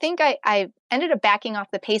 I think I ended up backing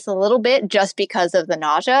off the pace a little bit just because of the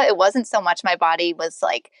nausea. It wasn't so much my body was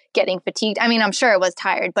like getting fatigued. I mean, I'm sure it was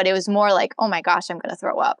tired, but it was more like, oh my gosh, I'm going to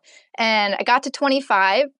throw up. And I got to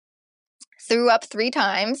 25, threw up 3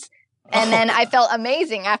 times. And then I felt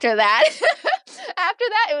amazing after that. After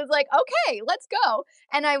that, it was like, okay, let's go.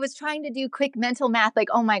 And I was trying to do quick mental math, like,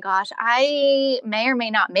 oh my gosh, I may or may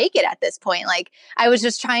not make it at this point. Like, I was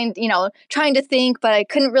just trying to think, but I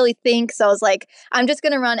couldn't really think. So I was like, I'm just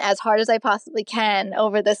going to run as hard as I possibly can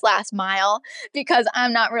over this last mile because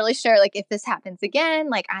I'm not really sure, like, if this happens again,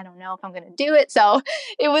 like, I don't know if I'm going to do it. So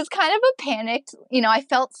it was kind of a panicked, I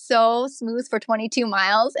felt so smooth for 22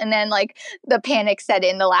 miles. And then, like, the panic set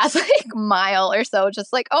in the last, like, mile or so,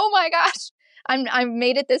 just like, oh my gosh. I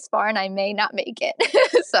made it this far and I may not make it.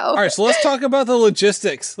 So all right, so let's talk about the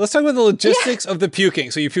logistics. Let's talk about the logistics of the puking.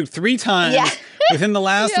 So you puked 3 times within the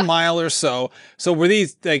last mile or so. So were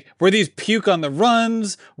these puke on the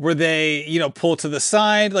runs? Were they, pulled to the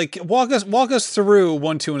side? Like walk us through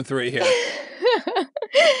 1, 2, and 3 here.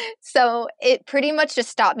 So it pretty much just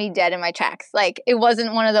stopped me dead in my tracks. Like it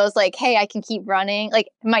wasn't one of those like, hey, I can keep running. Like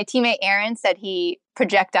my teammate Aaron said he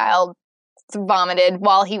projectile vomited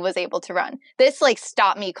while he was able to run. This like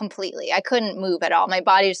stopped me completely. I couldn't move at all. My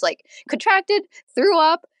body just like contracted, threw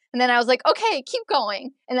up, and then I was like, okay, keep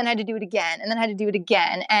going. And then I had to do it again. And then I had to do it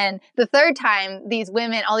again. And the third time,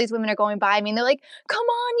 all these women are going by me and they're like, come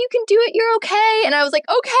on, you can do it. You're okay. And I was like,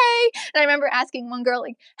 okay. And I remember asking one girl,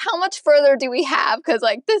 like, how much further do we have? Because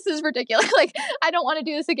like, this is ridiculous. Like, I don't want to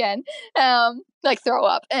do this again. Like throw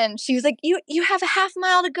up. And she was like, you have a half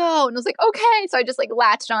mile to go. And I was like, okay. So I just like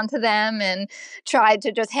latched onto them and tried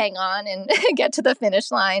to just hang on and get to the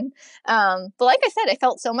finish line. But like I said, I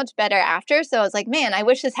felt so much better after. So I was like, man, I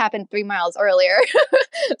wish this happened 3 miles earlier.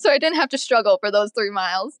 So I didn't have to struggle for those 3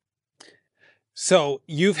 miles. So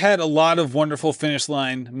you've had a lot of wonderful finish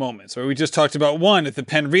line moments, right? We just talked about one at the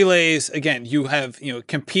Penn Relays. Again, you have,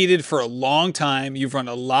 competed for a long time. You've run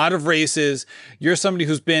a lot of races. You're somebody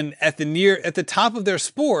who's been at the top of their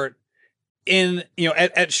sport in,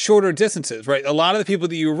 at shorter distances, right? A lot of the people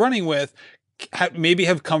that you were running with maybe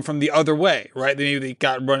have come from the other way, right? They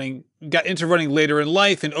got into running later in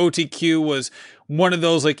life, and OTQ was one of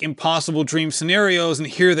those like impossible dream scenarios, and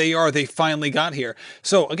here they are, they finally got here.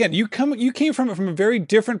 So again, you came from it from a very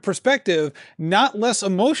different perspective, not less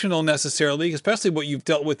emotional necessarily, especially what you've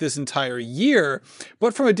dealt with this entire year,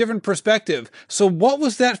 but from a different perspective. So what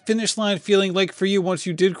was that finish line feeling like for you once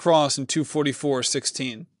you did cross in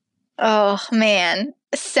 2:44:16? Oh man,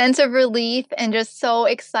 a sense of relief and just so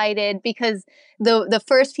excited because the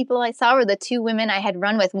first people I saw were the 2 women I had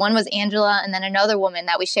run with. One was Angela and then another woman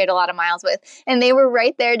that we shared a lot of miles with. And they were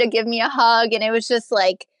right there to give me a hug. And it was just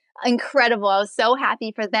like incredible. I was so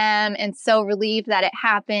happy for them and so relieved that it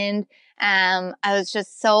happened. I was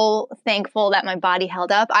just so thankful that my body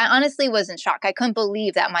held up. I honestly was in shock. I couldn't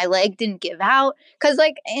believe that my leg didn't give out. Because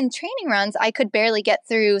like in training runs, I could barely get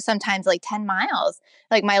through sometimes like 10 miles.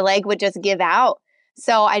 Like my leg would just give out.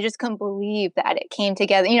 So I just couldn't believe that it came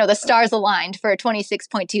together. The stars aligned for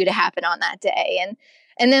 26.2 to happen on that day.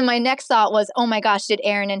 And then my next thought was, oh my gosh, did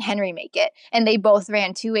Aaron and Henry make it? And they both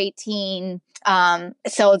ran 2:18.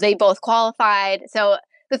 So they both qualified. So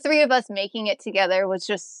the 3 of us making it together was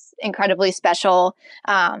just incredibly special.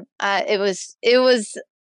 It was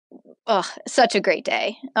such a great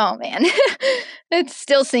day. Oh man, it's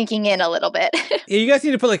still sinking in a little bit. Yeah, you guys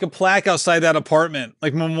need to put like a plaque outside that apartment,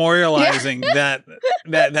 like memorializing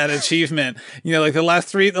that achievement. Like the last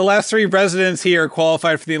three residents here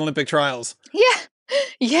qualified for the Olympic trials.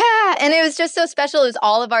 Yeah. And it was just so special. It was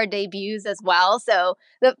all of our debuts as well. So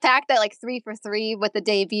the fact that like 3 for 3 with the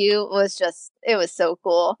debut it was so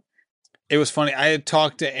cool. It was funny. I had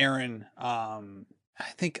talked to Aaron, I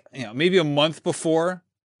think, maybe a month before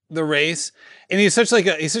the race, and he's such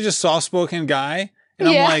a soft-spoken guy. And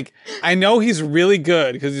I'm like, I know he's really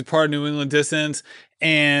good because he's part of New England Distance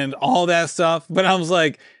and all that stuff. But I was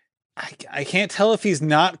like, I can't tell if he's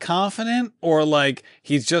not confident or like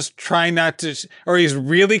he's just trying not to, or he's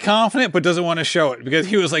really confident but doesn't want to show it, because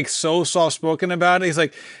he was like so soft-spoken about it. He's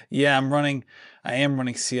like, yeah, I am running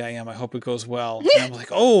CIM. I hope it goes well. And I'm like,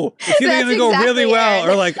 oh, it's either going to go really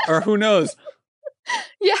well or who knows.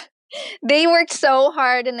 Yeah. They worked so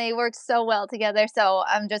hard and they worked so well together. So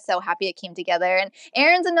I'm just so happy it came together. And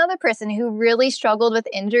Aaron's another person who really struggled with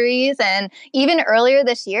injuries. And even earlier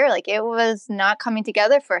this year, like it was not coming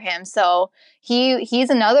together for him. So he's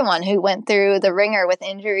another one who went through the ringer with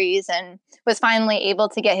injuries and was finally able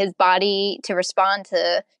to get his body to respond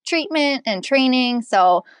to treatment and training.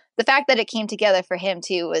 So the fact that it came together for him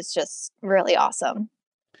too was just really awesome.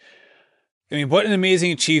 I mean, what an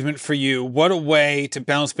amazing achievement for you. What a way to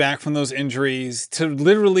bounce back from those injuries, to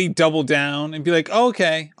literally double down and be like, oh,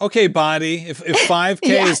 okay, body, if 5K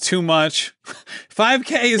Yeah. is too much,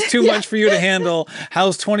 5K is too much for you to handle.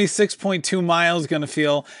 How's 26.2 miles going to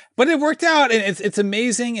feel? But it worked out, and it's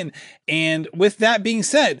amazing. And with that being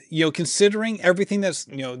said, considering everything that's,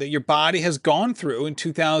 that your body has gone through in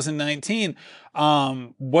 2019,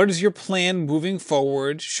 what is your plan moving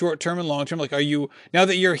forward, short term and long term? Like, now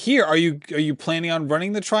that you're here, are you planning on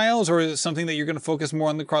running the trials, or is it something that you're going to focus more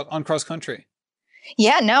on cross country?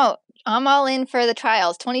 Yeah, no, I'm all in for the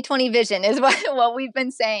trials. 2020 vision is what we've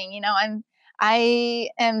been saying. I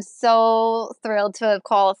am so thrilled to have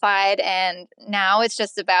qualified, and now it's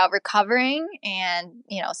just about recovering and,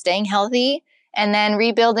 staying healthy and then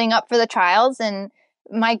rebuilding up for the trials. And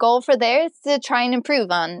my goal for there is to try and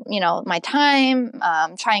improve on, my time,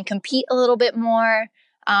 try and compete a little bit more.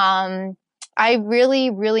 I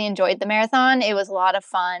really, really enjoyed the marathon. It was a lot of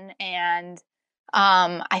fun, and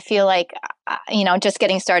I feel like, just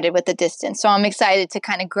getting started with the distance. So I'm excited to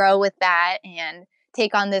kind of grow with that and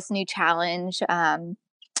take on this new challenge.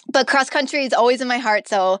 But cross country is always in my heart.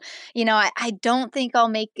 So, I don't think I'll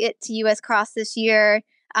make it to US Cross this year.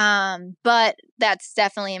 But that's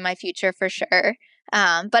definitely in my future for sure.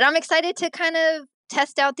 But I'm excited to kind of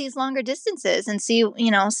test out these longer distances and see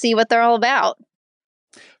what they're all about.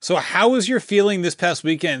 So how was your feeling this past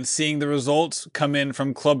weekend seeing the results come in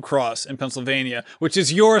from Club Cross in Pennsylvania, which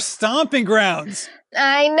is your stomping grounds?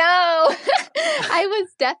 I know. I was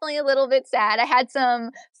definitely a little bit sad. I had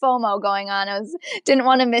some FOMO going on. Didn't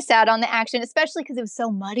want to miss out on the action, especially because it was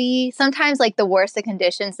so muddy. Sometimes, like, the worse the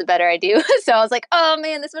conditions, the better I do. So I was like, oh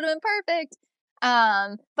man, this would have been perfect.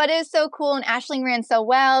 But it was so cool, and Aisling ran so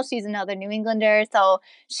well. She's another New Englander, so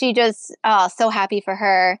she just so happy for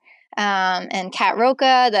her. And Kat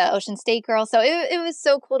Roca, the Ocean State girl. So it was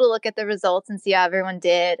so cool to look at the results and see how everyone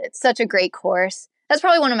did. It's such a great course. That's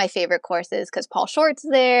probably one of my favorite courses because Paul Short's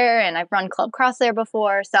there, and I've run Club Cross there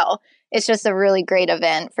before. So it's just a really great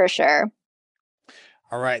event for sure.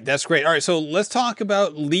 All right, that's great. All right, so let's talk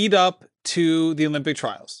about lead up to the Olympic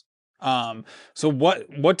trials. So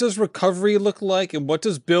what does recovery look like, and what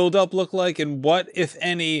does build up look like, and what, if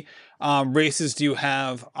any, races do you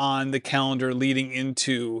have on the calendar leading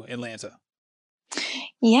into Atlanta?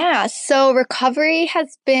 Yeah, so recovery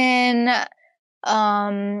has been,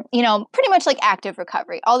 pretty much like active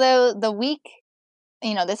recovery. Although the week,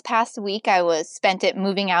 this past week I was spent it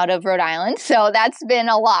moving out of Rhode Island. So that's been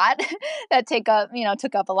a lot that took up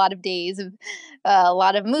a lot of days of a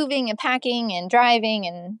lot of moving and packing and driving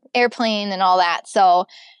and airplane and all that. So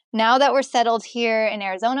now that we're settled here in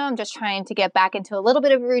Arizona, I'm just trying to get back into a little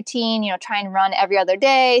bit of a routine, try and run every other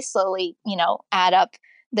day, slowly, add up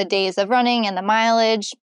the days of running and the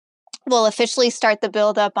mileage. We'll officially start the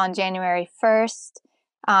buildup on January 1st.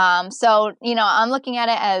 So, I'm looking at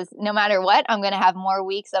it as no matter what, I'm going to have more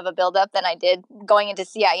weeks of a buildup than I did going into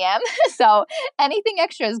CIM. So anything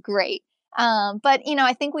extra is great. But,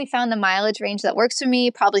 I think we found the mileage range that works for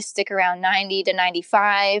me, probably stick around 90 to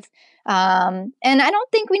 95. And I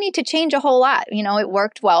don't think we need to change a whole lot. It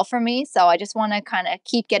worked well for me. So I just want to kind of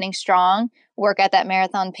keep getting strong, work at that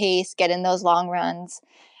marathon pace, get in those long runs.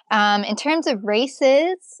 In terms of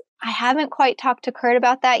races, I haven't quite talked to Kurt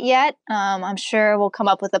about that yet. I'm sure we'll come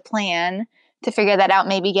up with a plan to figure that out,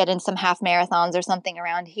 maybe get in some half marathons or something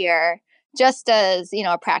around here, just as,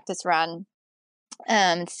 a practice run,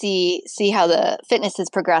 see how the fitness is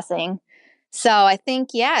progressing. So I think,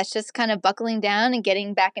 it's just kind of buckling down and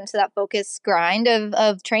getting back into that focused grind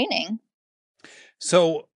of training.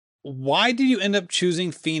 So why did you end up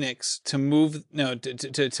choosing Phoenix to move,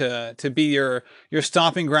 to be your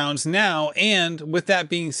stomping grounds now? And with that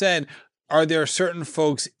being said, are there certain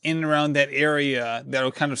folks in and around that area that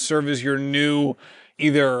will kind of serve as your new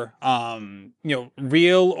either,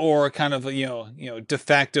 real or kind of, de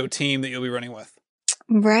facto team that you'll be running with?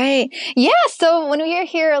 Right. Yeah. So when we were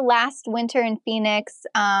here last winter in Phoenix,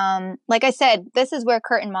 like I said, this is where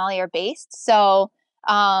Kurt and Molly are based. So,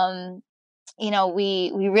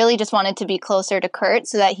 we really just wanted to be closer to Kurt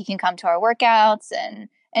so that he can come to our workouts and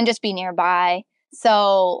just be nearby.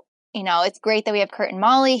 So it's great that we have Kurt and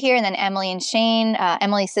Molly here, and then Emily and Shane,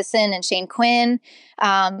 Emily Sisson and Shane Quinn.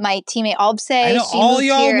 My teammate Albse. I know all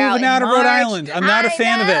y'all moving out of Rhode Island. I'm not a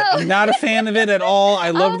fan of it. I'm not a fan of it at all.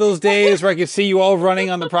 I love those days where I could see you all running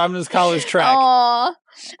on the Providence College track. Aw,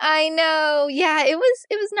 I know. Yeah, it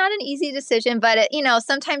was not an easy decision, but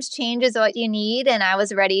sometimes change is what you need. And I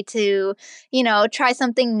was ready to, try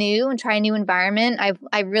something new and try a new environment.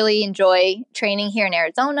 I really enjoy training here in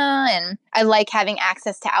Arizona, and I like having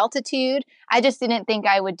access to altitude. I just didn't think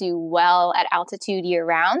I would do well at altitude year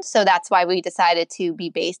round. So that's why we decided to be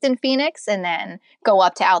based in Phoenix and then go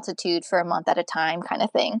up to altitude for a month at a time kind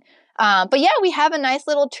of thing. But yeah, we have a nice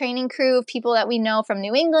little training crew of people that we know from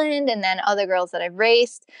New England, and then other girls that I've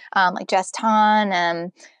raced, like Jess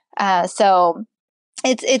Ton. So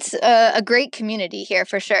it's a great community here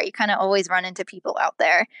for sure. You kind of always run into people out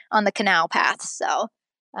there on the canal paths. So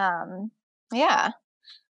yeah.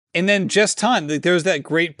 And then Jess Ton, there was that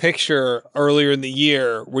great picture earlier in the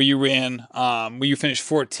year where you ran, where you finished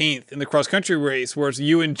 14th in the cross country race, where it's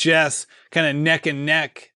you and Jess kind of neck and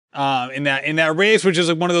neck in that race, which is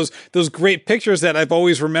like one of those great pictures that I've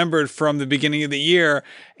always remembered from the beginning of the year.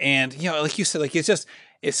 And like you said, like it's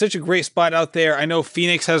such a great spot out there. I know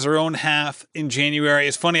Phoenix has their own half in January.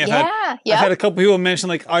 It's funny. I've had a couple people mention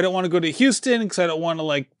like, I don't want to go to Houston because I don't want to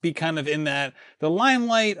like be kind of in the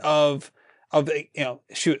limelight of the,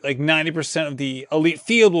 like 90% of the elite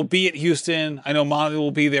field will be at Houston. I know Molly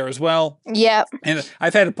will be there as well. Yep. And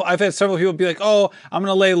I've had several people be like, oh, I'm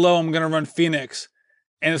going to lay low. I'm going to run Phoenix.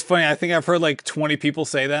 And it's funny. I think I've heard like 20 people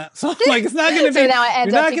say that. So I'm like, it's not going to be, you're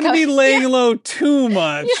not going to be laying low too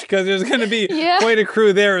much because there's going to be quite a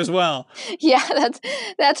crew there as well. Yeah,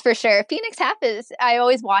 that's for sure. Phoenix Half I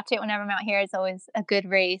always watch it whenever I'm out here. It's always a good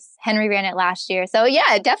race. Henry ran it last year. So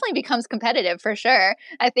yeah, it definitely becomes competitive for sure.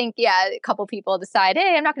 I think, a couple people decide,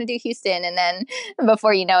 hey, I'm not going to do Houston. And then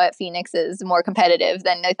before you know it, Phoenix is more competitive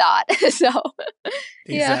than they thought. So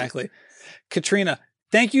exactly. Katrina,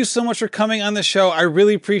 thank you so much for coming on the show. I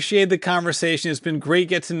really appreciate the conversation. It's been great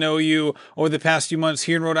getting to know you over the past few months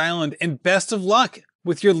here in Rhode Island, and best of luck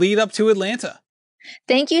with your lead up to Atlanta.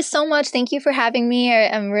 Thank you so much. Thank you for having me.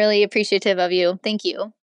 I'm really appreciative of you. Thank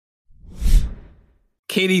you.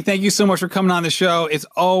 Katie, thank you so much for coming on the show. It's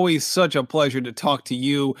always such a pleasure to talk to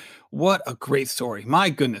you. What a great story. My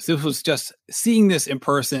goodness, this was just seeing this in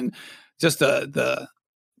person, just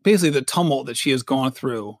basically the tumult that she has gone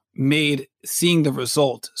through made seeing the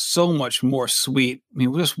result so much more sweet. I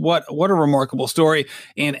mean, just what a remarkable story.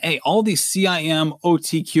 And hey, all these CIM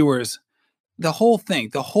OTQers, the whole thing,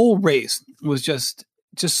 the whole race was just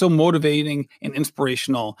so motivating and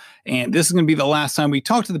inspirational. And this is going to be the last time we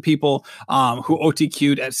talk to the people who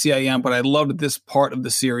OTQ'd at CIM, but I loved this part of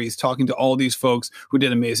the series, talking to all these folks who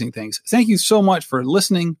did amazing things. Thank you so much for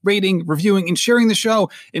listening, rating, reviewing, and sharing the show.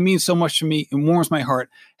 It means so much to me and warms my heart.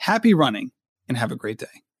 Happy running, and have a great day.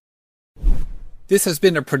 This has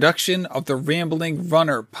been a production of the Rambling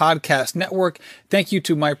Runner Podcast Network. Thank you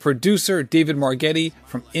to my producer, David Margetti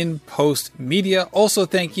from In Post Media. Also,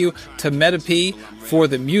 thank you to Meta P for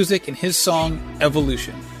the music and his song,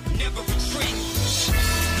 Evolution. Never retreat.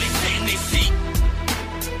 They say in their feet.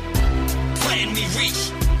 Playing me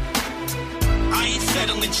reach. I ain't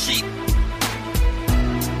settling cheap.